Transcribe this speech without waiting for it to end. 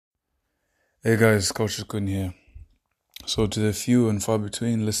Hey guys, Culture Kun here. So to the few and far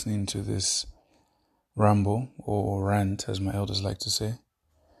between listening to this ramble or rant, as my elders like to say,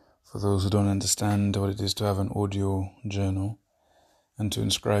 for those who don't understand what it is to have an audio journal and to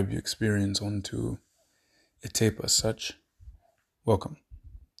inscribe your experience onto a tape as such, welcome.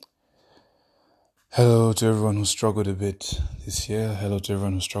 Hello to everyone who struggled a bit this year. Hello to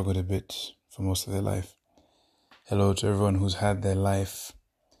everyone who struggled a bit for most of their life. Hello to everyone who's had their life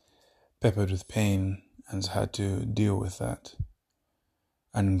peppered with pain and has had to deal with that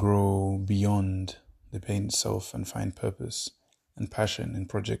and grow beyond the pain itself and find purpose and passion in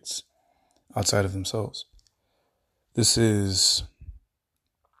projects outside of themselves. This is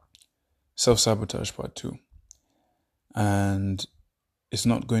Self-Sabotage Part 2. And it's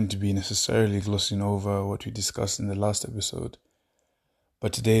not going to be necessarily glossing over what we discussed in the last episode,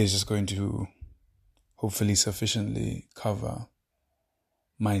 but today is just going to hopefully sufficiently cover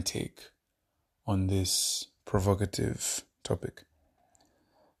my take on this provocative topic.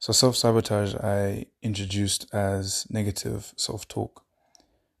 So self-sabotage I introduced as negative self-talk.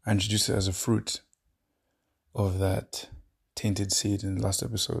 I introduced it as a fruit of that tainted seed in the last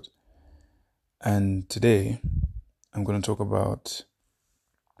episode. And today I'm going to talk about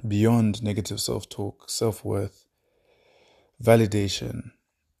beyond negative self-talk, self-worth, validation,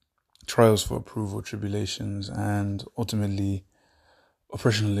 trials for approval, tribulations, and ultimately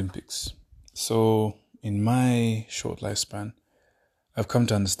Operation Olympics. So in my short lifespan, I've come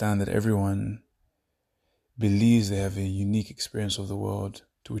to understand that everyone believes they have a unique experience of the world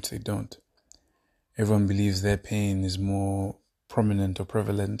to which they don't. Everyone believes their pain is more prominent or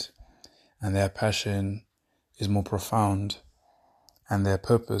prevalent, and their passion is more profound, and their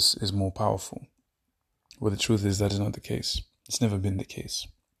purpose is more powerful. Well, the truth is that is not the case. It's never been the case.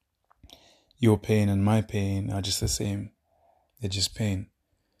 Your pain and my pain are just the same. They're just pain.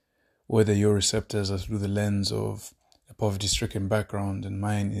 Whether your receptors are through the lens of a poverty-stricken background and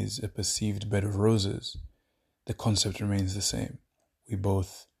mine is a perceived bed of roses, the concept remains the same. We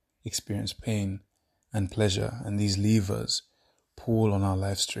both experience pain and pleasure, and these levers pull on our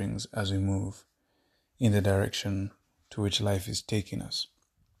life strings as we move in the direction to which life is taking us.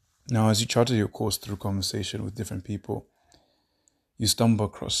 Now, as you charter your course through conversation with different people, you stumble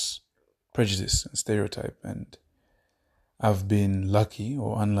across prejudice and stereotype, and I've been lucky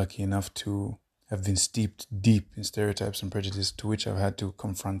or unlucky enough to have been steeped deep in stereotypes and prejudice to which I've had to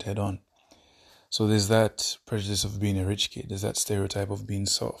confront head on. So there's that prejudice of being a rich kid, there's that stereotype of being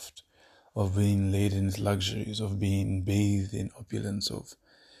soft, of being laden with luxuries, of being bathed in opulence, of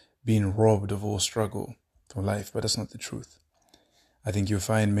being robbed of all struggle from life, but that's not the truth. I think you'll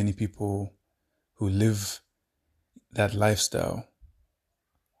find many people who live that lifestyle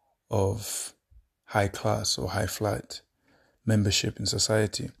of high class or high flight membership in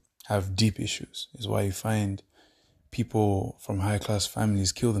society have deep issues. Is why you find people from high class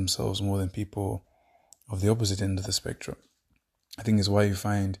families kill themselves more than people of the opposite end of the spectrum. I think is why you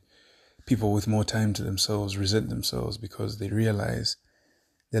find people with more time to themselves resent themselves, because they realize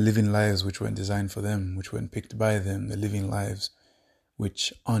they're living lives which weren't designed for them, which weren't picked by them. They're living lives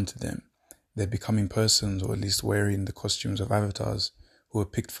which aren't them. They're becoming persons, or at least wearing the costumes of avatars who were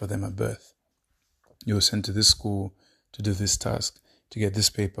picked for them at birth. You were sent to this school to do this task, to get this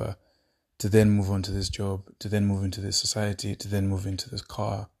paper, to then move on to this job, to then move into this society, to then move into this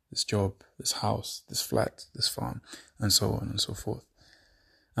car, this job, this house, this flat, this farm, and so on and so forth.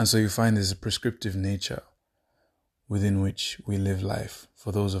 And so you find there's a prescriptive nature within which we live life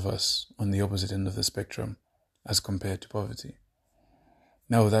for those of us on the opposite end of the spectrum as compared to poverty.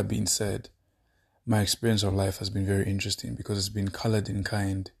 Now, with that being said, my experience of life has been very interesting because it's been colored in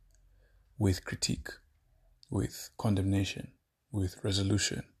kind with critique, with condemnation, with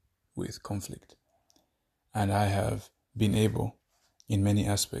resolution, with conflict. And I have been able, in many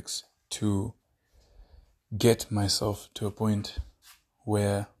aspects, to get myself to a point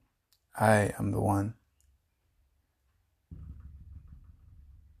where I am the one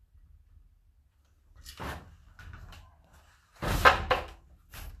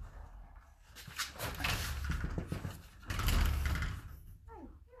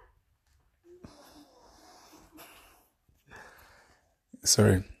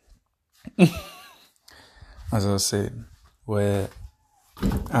as I was saying, where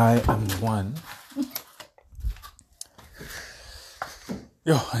I am the one.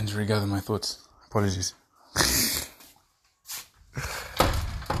 I need to regather my thoughts. Apologies.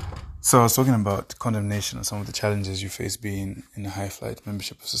 So I was talking about condemnation and some of the challenges you face being in a high flight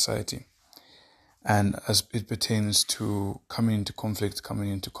membership of society. And as it pertains to coming into conflict, coming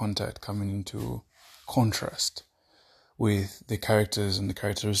into contact, coming into contrast with the characters and the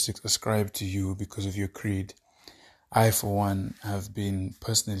characteristics ascribed to you because of your creed. I, for one, have been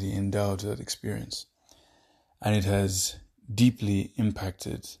personally endowed with that experience, and it has deeply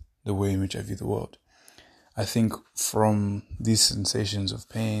impacted the way in which I view the world. I think from these sensations of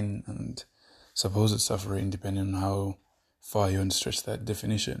pain and supposed suffering, depending on how far you want to stretch that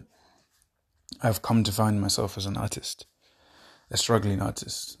definition, I've come to find myself as an artist, a struggling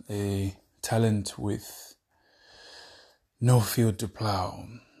artist, a talent with no field to plow,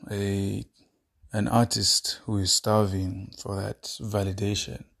 an artist who is starving for that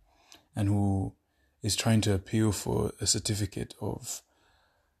validation and who is trying to appeal for a certificate of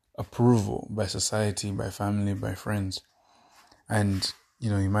approval by society, by family, by friends. And,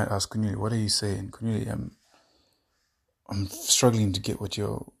 you might ask, Kunili, what are you saying? Kunili, I'm struggling to get what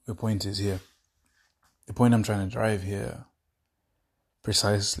your point is here. The point I'm trying to drive here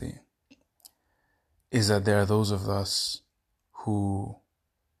precisely is that there are those of us who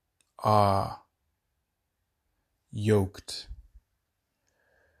are yoked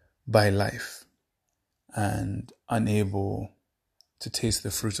by life and unable to taste the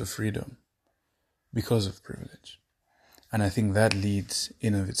fruit of freedom because of privilege. And I think that leads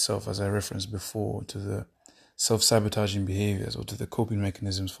in of itself, as I referenced before, to the self-sabotaging behaviors or to the coping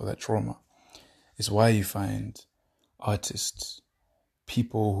mechanisms for that trauma. It's why you find artists,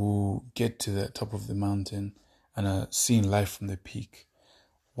 people who get to the top of the mountain and are seeing life from the peak,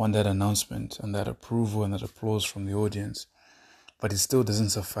 want that announcement and that approval and that applause from the audience, but it still doesn't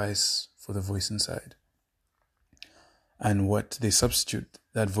suffice for the voice inside. And what they substitute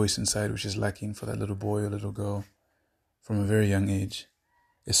that voice inside, which is lacking for that little boy or little girl from a very young age,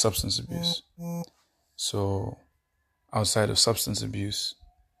 is substance abuse. So outside of substance abuse,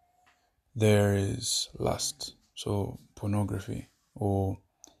 there is lust, so pornography, or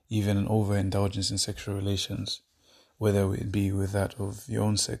even an overindulgence in sexual relations, whether it be with that of your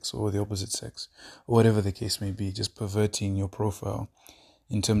own sex or the opposite sex, or whatever the case may be, just perverting your profile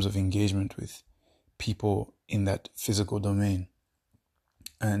in terms of engagement with people in that physical domain.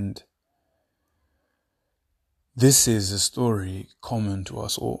 And this is a story common to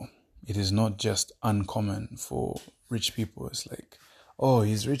us all. It is not just uncommon for rich people. It's like, oh,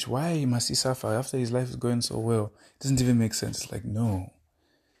 he's rich, why must he suffer after his life is going so well? It doesn't even make sense. It's like, no.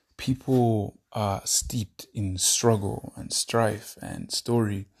 People are steeped in struggle and strife and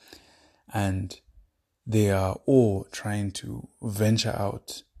story, and they are all trying to venture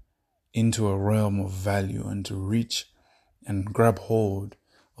out into a realm of value and to reach and grab hold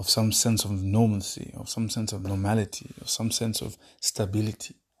of some sense of normalcy, of some sense of normality, of some sense of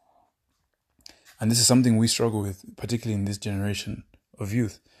stability. And this is something we struggle with, particularly in this generation of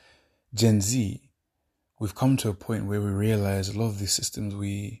youth. Gen Z, we've come to a point where we realize a lot of these systems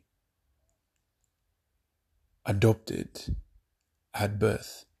we adopted at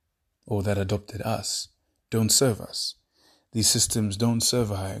birth, or that adopted us, don't serve us. These systems don't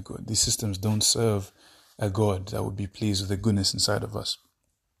serve a higher good. These systems don't serve a God that would be pleased with the goodness inside of us.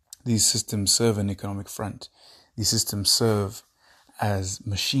 These systems serve an economic front. These systems serve as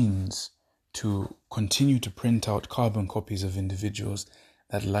machines to continue to print out carbon copies of individuals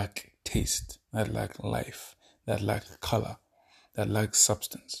that lack taste, that lack life, that lack color, that lack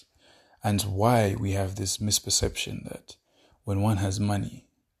substance. And why we have this misperception that when one has money,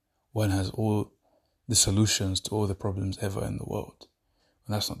 one has all the solutions to all the problems ever in the world.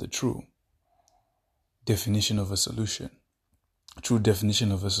 And that's not the true definition of a solution. A true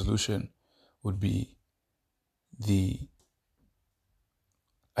definition of a solution would be the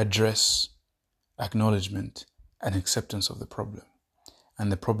address, acknowledgement, and acceptance of the problem.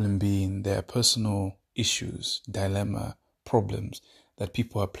 And the problem being their personal issues, dilemma, problems that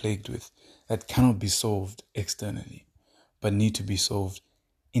people are plagued with that cannot be solved externally, but need to be solved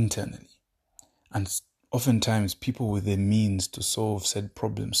internally. And oftentimes people with the means to solve said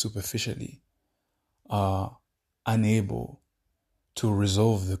problems superficially are unable to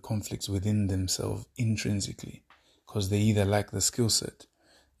resolve the conflicts within themselves intrinsically, because they either lack the skill set,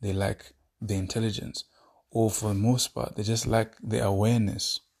 they lack the intelligence, or for the most part, they just lack the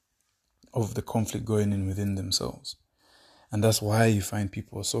awareness of the conflict going in within themselves. And that's why you find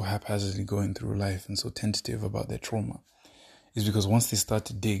people so haphazardly going through life and so tentative about their trauma. Is because once they start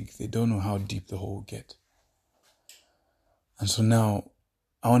to dig, they don't know how deep the hole will get. And so now,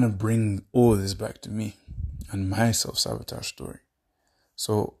 I want to bring all this back to me and my self-sabotage story.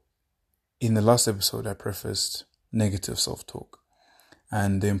 So, in the last episode, I prefaced negative self-talk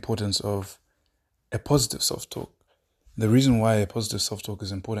and the importance of a positive self-talk. The reason why a positive self-talk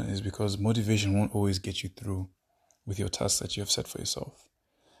is important is because motivation won't always get you through with your tasks that you have set for yourself.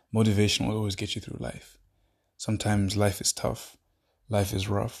 Motivation will always get you through life. Sometimes life is tough, life is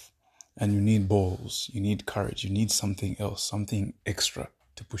rough, and you need balls, you need courage, you need something else, something extra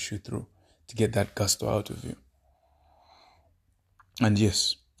to push you through, to get that gusto out of you. And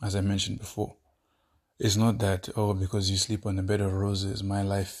yes, as I mentioned before, it's not that, oh, because you sleep on a bed of roses, my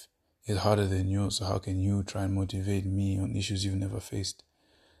life is harder than yours, so how can you try and motivate me on issues you've never faced?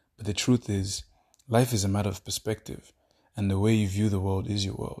 But the truth is, life is a matter of perspective, and the way you view the world is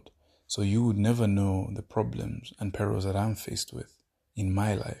your world. So you would never know the problems and perils that I'm faced with in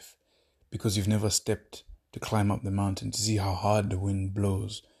my life, because you've never stepped to climb up the mountain to see how hard the wind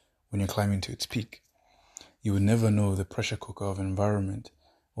blows when you're climbing to its peak. You would never know the pressure cooker of environment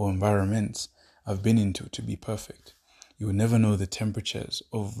or environments I've been into to be perfect. You would never know the temperatures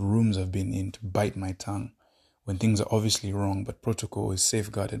of rooms I've been in to bite my tongue when things are obviously wrong, but protocol is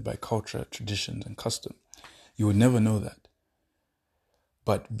safeguarded by culture, traditions, and custom. You would never know that.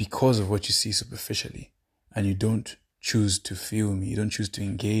 But because of what you see superficially, and you don't choose to feel me, you don't choose to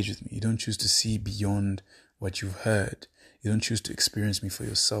engage with me, you don't choose to see beyond what you've heard, you don't choose to experience me for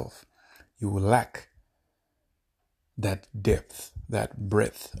yourself, you will lack that depth, that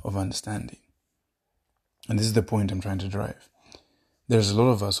breadth of understanding. And this is the point I'm trying to drive. There's a lot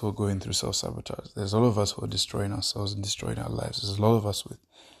of us who are going through self-sabotage. There's a lot of us who are destroying ourselves and destroying our lives. There's a lot of us with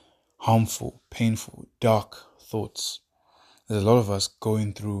harmful, painful, dark thoughts. There's a lot of us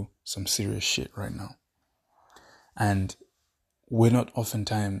going through some serious shit right now. And we're not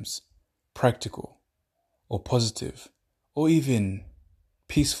oftentimes practical or positive or even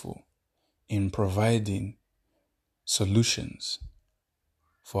peaceful in providing solutions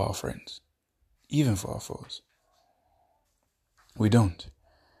for our friends, even for our foes. We don't.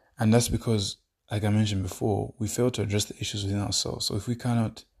 And that's because, like I mentioned before, we fail to address the issues within ourselves. So if we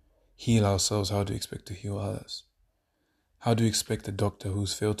cannot heal ourselves, how do we expect to heal others? How do you expect a doctor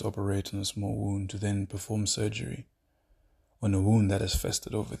who's failed to operate on a small wound to then perform surgery on a wound that has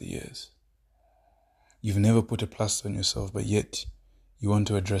festered over the years? You've never put a plaster on yourself, but yet you want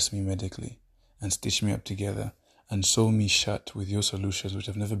to address me medically and stitch me up together and sew me shut with your solutions which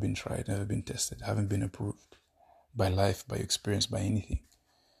have never been tried, never been tested, haven't been approved by life, by experience, by anything.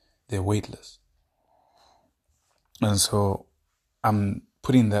 They're weightless. And so I'm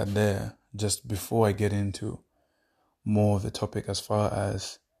putting that there just before I get into more of the topic as far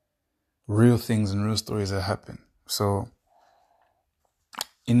as real things and real stories that happen. So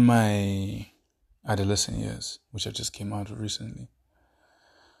in my adolescent years, which I just came out of recently,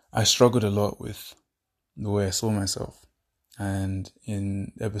 I struggled a lot with the way I saw myself. And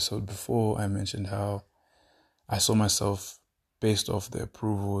in the episode before, I mentioned how I saw myself based off the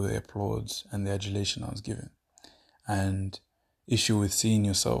approval, the applause, and the adulation I was given. And issue with seeing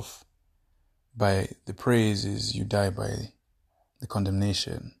yourself by the praise is you die by the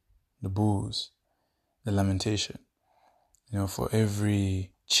condemnation, the boos, the lamentation. For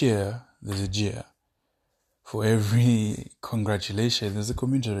every cheer, there's a jeer. For every congratulation, there's a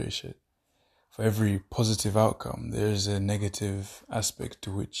commiseration. For every positive outcome, there's a negative aspect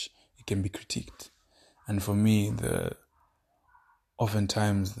to which it can be critiqued. And for me,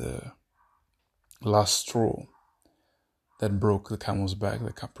 oftentimes the last straw that broke the camel's back,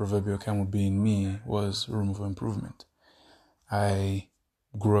 the proverbial camel being me, was room for improvement. I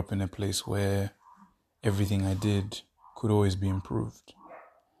grew up in a place where everything I did could always be improved.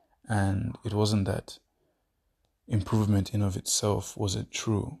 And it wasn't that improvement in of itself wasn't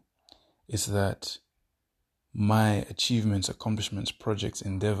true. It's that my achievements, accomplishments, projects,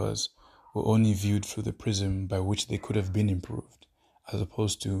 endeavors were only viewed through the prism by which they could have been improved, as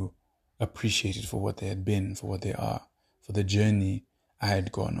opposed to appreciated for what they had been, for what they are, for the journey I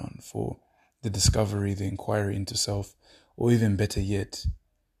had gone on, for the discovery, the inquiry into self, or even better yet,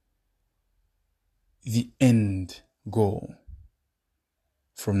 the end goal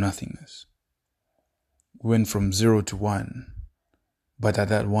from nothingness. We went from 0 to 1, but at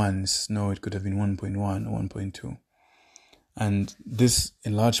that 1, it could have been 1.1 or 1.2. And this,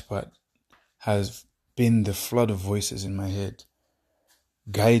 in large part, has been the flood of voices in my head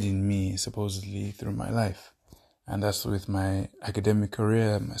guiding me supposedly through my life. And that's with my academic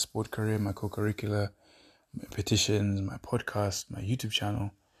career, my sport career, my co-curricular, my petitions, my podcast, my YouTube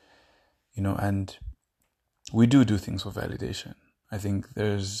channel, and we do things for validation. I think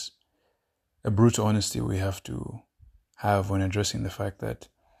there's a brutal honesty we have to have when addressing the fact that,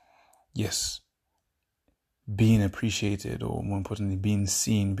 yes, being appreciated, or more importantly, being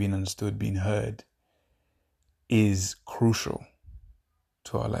seen, being understood, being heard, is crucial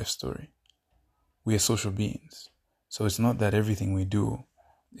to our life story. We are social beings. So it's not that everything we do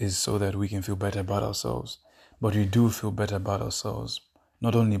is so that we can feel better about ourselves, but we do feel better about ourselves,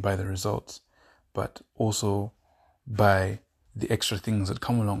 not only by the results, but also by the extra things that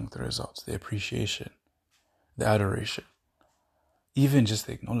come along with the results, the appreciation, the adoration, even just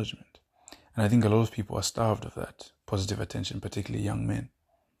the acknowledgement. And I think a lot of people are starved of that positive attention, particularly young men.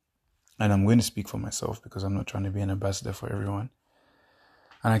 And I'm going to speak for myself because I'm not trying to be an ambassador for everyone.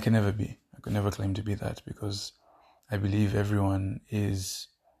 And I can never be. I could never claim to be that, because I believe everyone is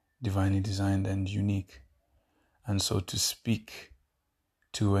divinely designed and unique. And so to speak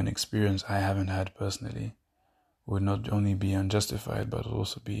to an experience I haven't had personally would not only be unjustified, but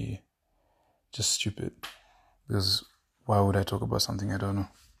also be just stupid. Because why would I talk about something I don't know?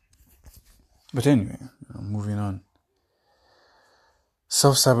 But anyway, moving on.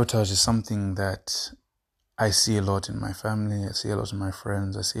 Self-sabotage is something that I see a lot in my family, I see a lot in my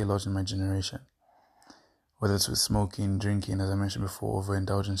friends, I see a lot in my generation. Whether it's with smoking, drinking, as I mentioned before,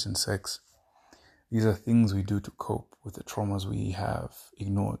 overindulgence in sex. These are things we do to cope with the traumas we have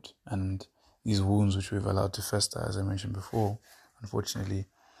ignored, and these wounds which we've allowed to fester, as I mentioned before, unfortunately,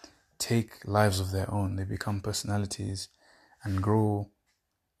 take lives of their own. They become personalities and grow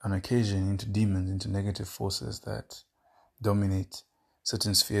on occasion into demons, into negative forces that dominate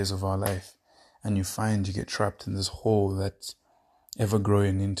certain spheres of our life. And you find you get trapped in this hole that's ever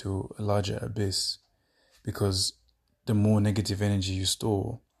growing into a larger abyss, because the more negative energy you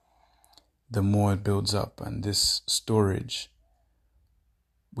store, the more it builds up, and this storage,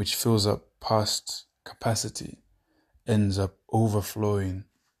 which fills up past capacity, ends up overflowing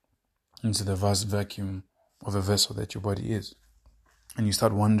into the vast vacuum of a vessel that your body is. And you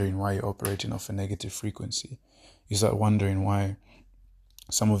start wondering why you're operating off a negative frequency. You start wondering why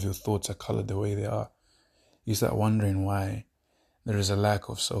some of your thoughts are colored the way they are. You start wondering why there is a lack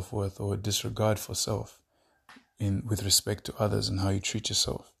of self-worth or a disregard for self with respect to others and how you treat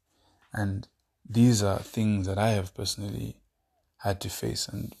yourself. And these are things that I have personally had to face,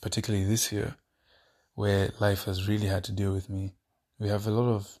 and particularly this year, where life has really had to deal with me. We have a lot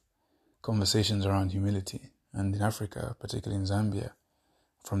of conversations around humility, and in Africa, particularly in Zambia,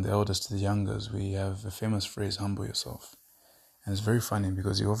 from the eldest to the youngest, we have a famous phrase, humble yourself. And it's very funny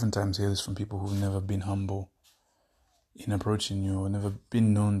because you oftentimes hear this from people who've never been humble in approaching you, or never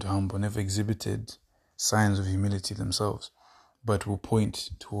been known to humble, never exhibited signs of humility themselves, but will point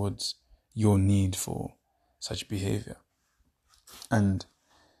towards your need for such behavior. And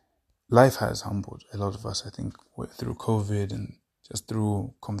life has humbled a lot of us, I think, through COVID and just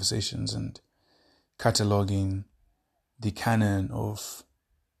through conversations and cataloging the canon of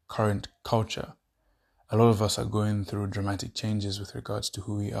current culture. A lot of us are going through dramatic changes with regards to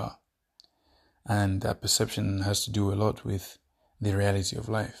who we are. And that perception has to do a lot with the reality of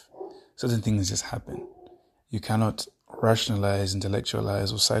life. Certain things just happen. You cannot rationalize,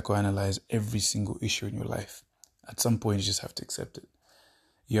 intellectualize, or psychoanalyze every single issue in your life. At some point, you just have to accept it.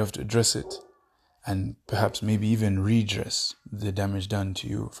 You have to address it and perhaps maybe even redress the damage done to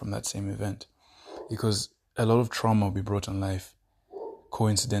you from that same event. Because a lot of trauma will be brought on life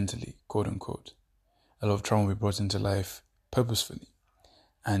coincidentally, quote unquote. A lot of trauma will be brought into life purposefully.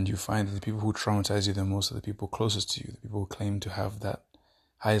 And you find that the people who traumatize you the most are the people closest to you, the people who claim to have that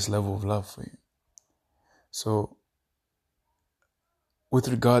highest level of love for you. So, with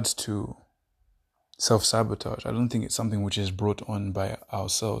regards to self-sabotage, I don't think it's something which is brought on by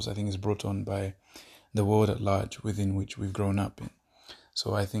ourselves. I think it's brought on by the world at large within which we've grown up in.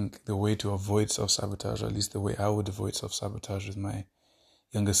 So I think the way to avoid self-sabotage, or at least the way I would avoid self-sabotage with my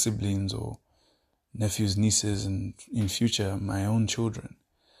younger siblings or nephews, nieces, and in future, my own children,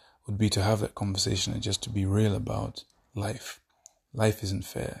 would be to have that conversation and just to be real about life. Life isn't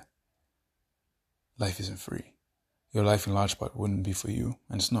fair. Life isn't free. Your life in large part wouldn't be for you,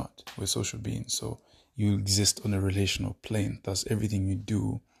 and it's not. We're social beings, so you exist on a relational plane. Thus, everything you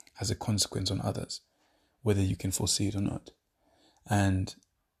do has a consequence on others, whether you can foresee it or not. And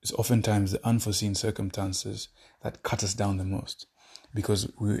it's oftentimes the unforeseen circumstances that cut us down the most,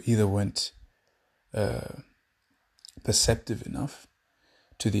 because we either weren't perceptive enough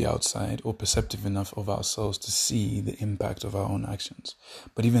to the outside or perceptive enough of ourselves to see the impact of our own actions.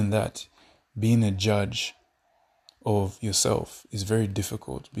 But even that, being a judge of yourself is very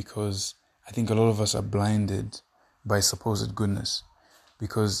difficult, because I think a lot of us are blinded by supposed goodness,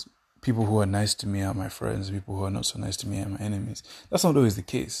 because people who are nice to me are my friends, people who are not so nice to me are my enemies. That's not always the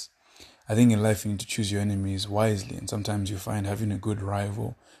case. I think in life you need to choose your enemies wisely, and sometimes you find having a good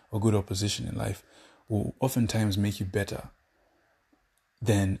rival or good opposition in life will oftentimes make you better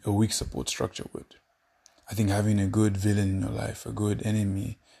than a weak support structure would. I think having a good villain in your life, a good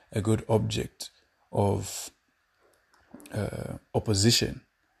enemy, a good object of opposition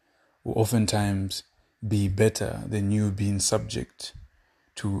will oftentimes be better than you being subject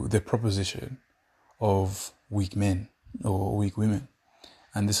to the proposition of weak men or weak women.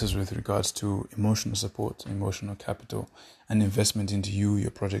 And this is with regards to emotional support, emotional capital, and investment into you,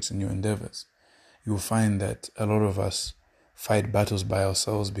 your projects, and your endeavors. You will find that a lot of us fight battles by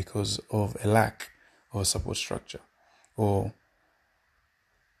ourselves because of a lack of a support structure. Or,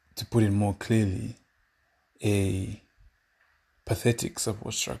 to put it more clearly, a pathetic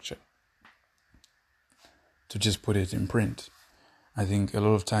support structure. To just put it in print. I think a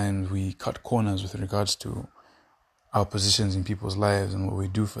lot of times we cut corners with regards to our positions in people's lives and what we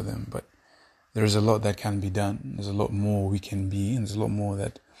do for them, but there is a lot that can be done. There's a lot more we can be, and there's a lot more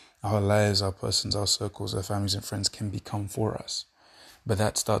that our lives, our persons, our circles, our families and friends can become for us. But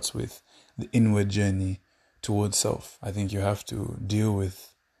that starts with the inward journey towards self. I think you have to deal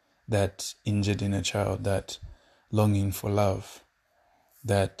with that injured inner child, that longing for love,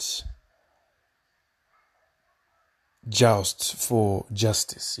 that joust for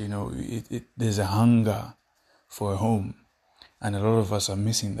justice. There's a hunger for a home, and a lot of us are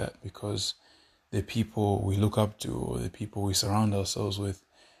missing that because the people we look up to or the people we surround ourselves with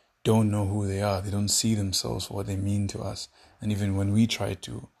don't know who they are. They don't see themselves for what they mean to us. And even when we try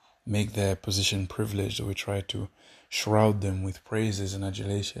to make their position privileged, or we try to shroud them with praises and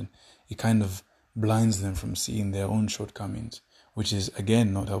adulation, it kind of blinds them from seeing their own shortcomings, which is,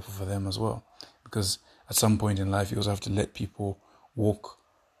 again, not helpful for them as well. Because at some point in life, you also have to let people walk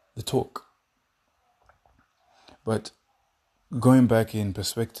the talk. But going back in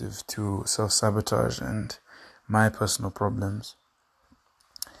perspective to self-sabotage and my personal problems,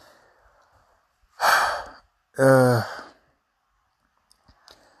 I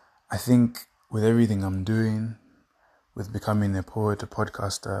think with everything I'm doing, with becoming a poet, a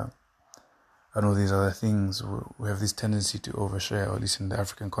podcaster, and all these other things, we have this tendency to overshare, or at least in the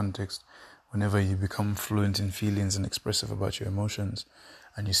African context. Whenever you become fluent in feelings and expressive about your emotions,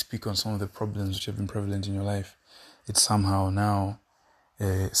 and you speak on some of the problems which have been prevalent in your life, it's somehow now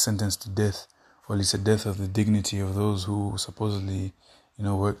a sentence to death, or at least a death of the dignity of those who supposedly,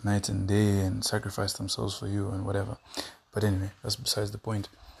 work night and day and sacrifice themselves for you and whatever. But anyway, that's besides the point.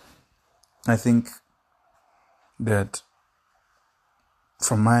 I think that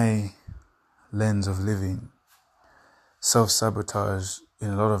from my lens of living, self-sabotage in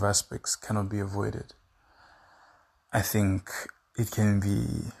a lot of aspects cannot be avoided. I think it can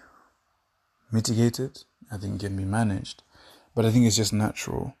be mitigated. I think it can be managed. But I think it's just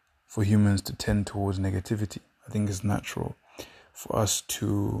natural for humans to tend towards negativity. I think it's natural for us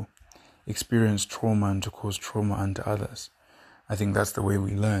to experience trauma and to cause trauma unto others. I think that's the way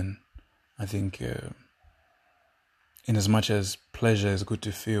we learn. I think in as much as pleasure is good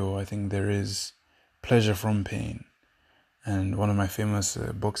to feel, I think there is pleasure from pain. And one of my famous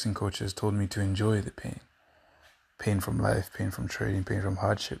boxing coaches told me to enjoy the pain. Pain from life, pain from trading, pain from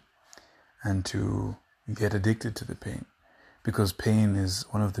hardship. And to get addicted to the pain. Because pain is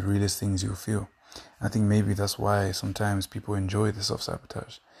one of the realest things you'll feel. I think maybe that's why sometimes people enjoy the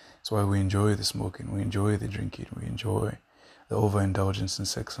self-sabotage. That's why we enjoy the smoking, we enjoy the drinking, we enjoy the overindulgence in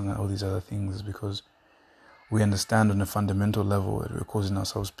sex and all these other things, is because we understand on a fundamental level that we're causing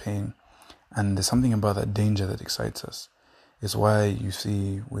ourselves pain. And there's something about that danger that excites us. It's why you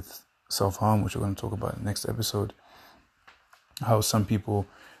see with self-harm, which we're going to talk about in the next episode, how some people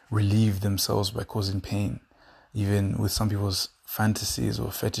relieve themselves by causing pain. Even with some people's fantasies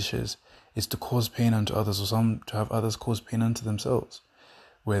or fetishes, it's to cause pain unto others, or some to have others cause pain unto themselves.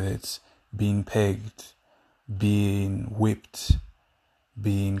 Whether it's being pegged, being whipped,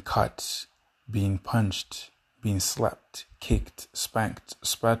 being cut, being punched, being slapped, kicked, spanked,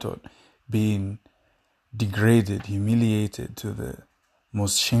 spat on, being degraded, humiliated to the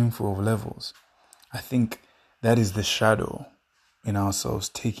most shameful of levels. I think that is the shadow in ourselves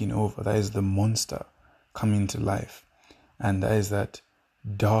taking over. That is the monster coming to life. And that is that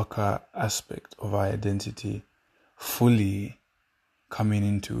darker aspect of our identity fully coming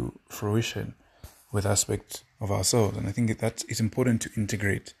into fruition with aspects of ourselves. And I think that it's important to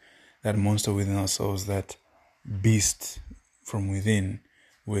integrate that monster within ourselves, that beast from within,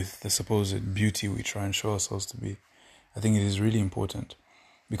 with the supposed beauty we try and show ourselves to be. I think it is really important,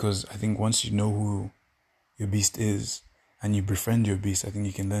 because I think once you know who your beast is and you befriend your beast, I think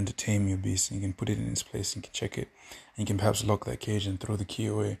you can learn to tame your beast, and you can put it in its place, and you can check it, and you can perhaps lock that cage and throw the key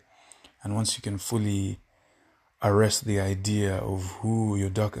away. And once you can fully arrest the idea of who your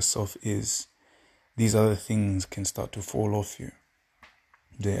darkest self is, these other things can start to fall off you.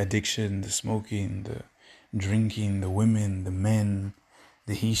 The addiction, the smoking, the drinking, the women, the men,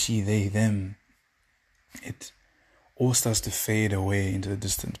 the he, she, they, them. It all starts to fade away into the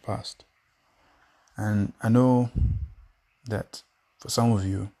distant past. And I know that for some of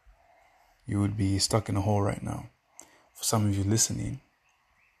you, you would be stuck in a hole right now. For some of you listening,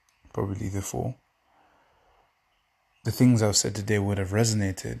 probably the things I've said today would have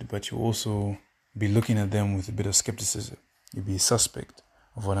resonated, but you also be looking at them with a bit of skepticism. You'd be suspect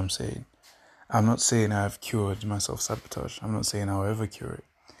of what I'm saying. I'm not saying I've cured my self-sabotage. I'm not saying I'll ever cure it.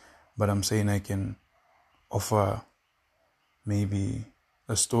 But I'm saying I can offer maybe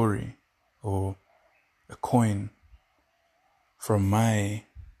a story or a coin from my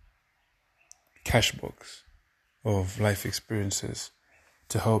cash box of life experiences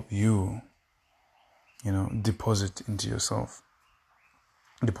to help you, deposit into yourself.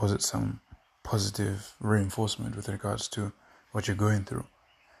 Deposit some positive reinforcement with regards to what you're going through.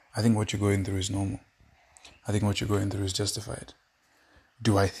 I think what you're going through is normal. I think what you're going through is justified.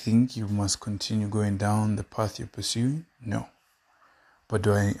 Do I think you must continue going down the path you're pursuing? No. But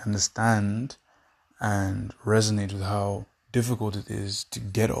do I understand and resonate with how difficult it is to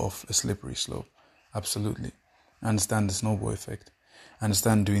get off a slippery slope? Absolutely. I understand the snowball effect. I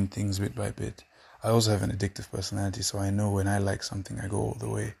understand doing things bit by bit. I also have an addictive personality, so I know when I like something, I go all the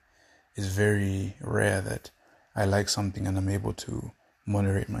way. It's very rare that I like something and I'm able to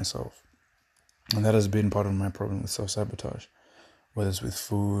moderate myself. And that has been part of my problem with self-sabotage. Whether it's with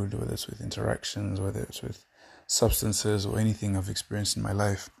food, whether it's with interactions, whether it's with substances or anything I've experienced in my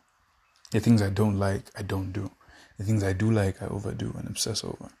life. The things I don't like, I don't do. The things I do like, I overdo and obsess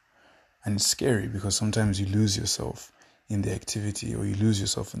over. And it's scary because sometimes you lose yourself in the activity or you lose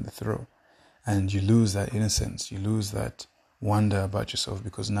yourself in the throw. And you lose that innocence, you lose that wonder about yourself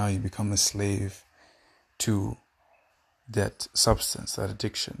because now you become a slave to that substance, that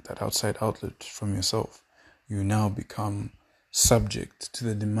addiction, that outside outlet from yourself. You now become subject to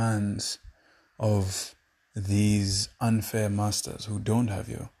the demands of these unfair masters who don't have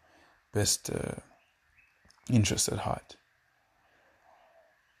your best interest at heart.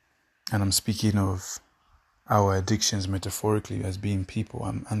 And I'm speaking of our addictions metaphorically as being people.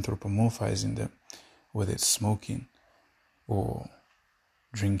 I'm anthropomorphizing them, whether it's smoking or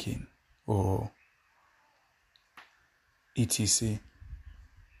drinking or etc.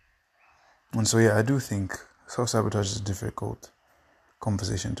 And so I do think self-sabotage is a difficult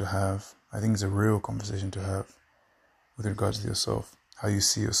conversation to have. I think it's a real conversation to have with regards to yourself, how you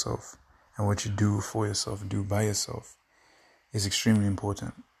see yourself and what you do for yourself, do by yourself is extremely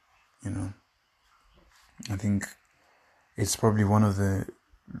important. I think it's probably one of the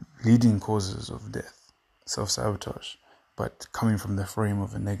leading causes of death, self-sabotage, but coming from the frame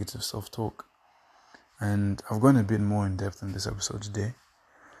of a negative self-talk. And I've gone a bit more in depth in this episode today,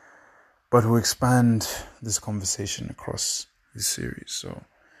 but we'll expand this conversation across this series. So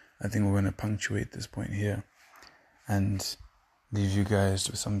I think we're going to punctuate this point here and leave you guys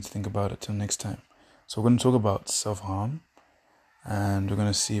with something to think about until next time. So we're going to talk about self-harm, and we're going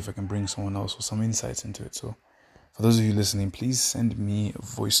to see if I can bring someone else with some insights into it. So for those of you listening, please send me a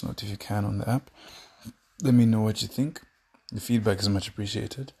voice note if you can on the app. Let me know what you think. The feedback is much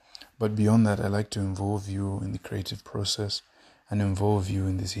appreciated. But beyond that, I like to involve you in the creative process and involve you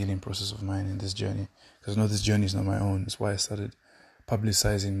in this healing process of mine, in this journey. Because I know this journey is not my own. It's why I started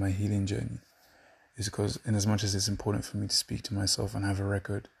publicizing my healing journey. It's because in as much as it's important for me to speak to myself and have a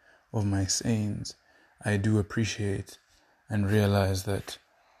record of my sayings, I do appreciate and realize that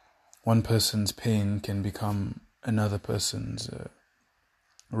one person's pain can become another person's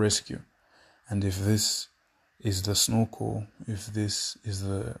rescue. And if this is the snorkel, if this is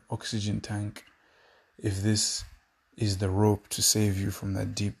the oxygen tank, if this is the rope to save you from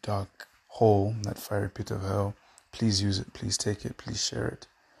that deep, dark hole, that fiery pit of hell, please use it, please take it, please share it.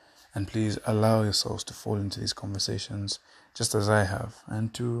 And please allow yourselves to fall into these conversations just as I have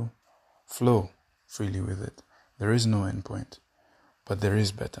and to flow freely with it. There is no end point, but there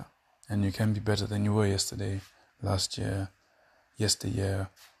is better. And you can be better than you were yesterday, last year, yesteryear,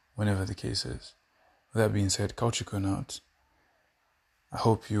 whenever the case is. With that being said, culture going out. I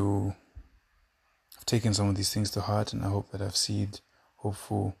hope you have taken some of these things to heart, and I hope that I've sowed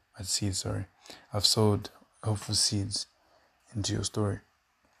hopeful seeds into your story.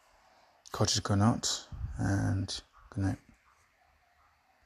 Culture going out, and good night.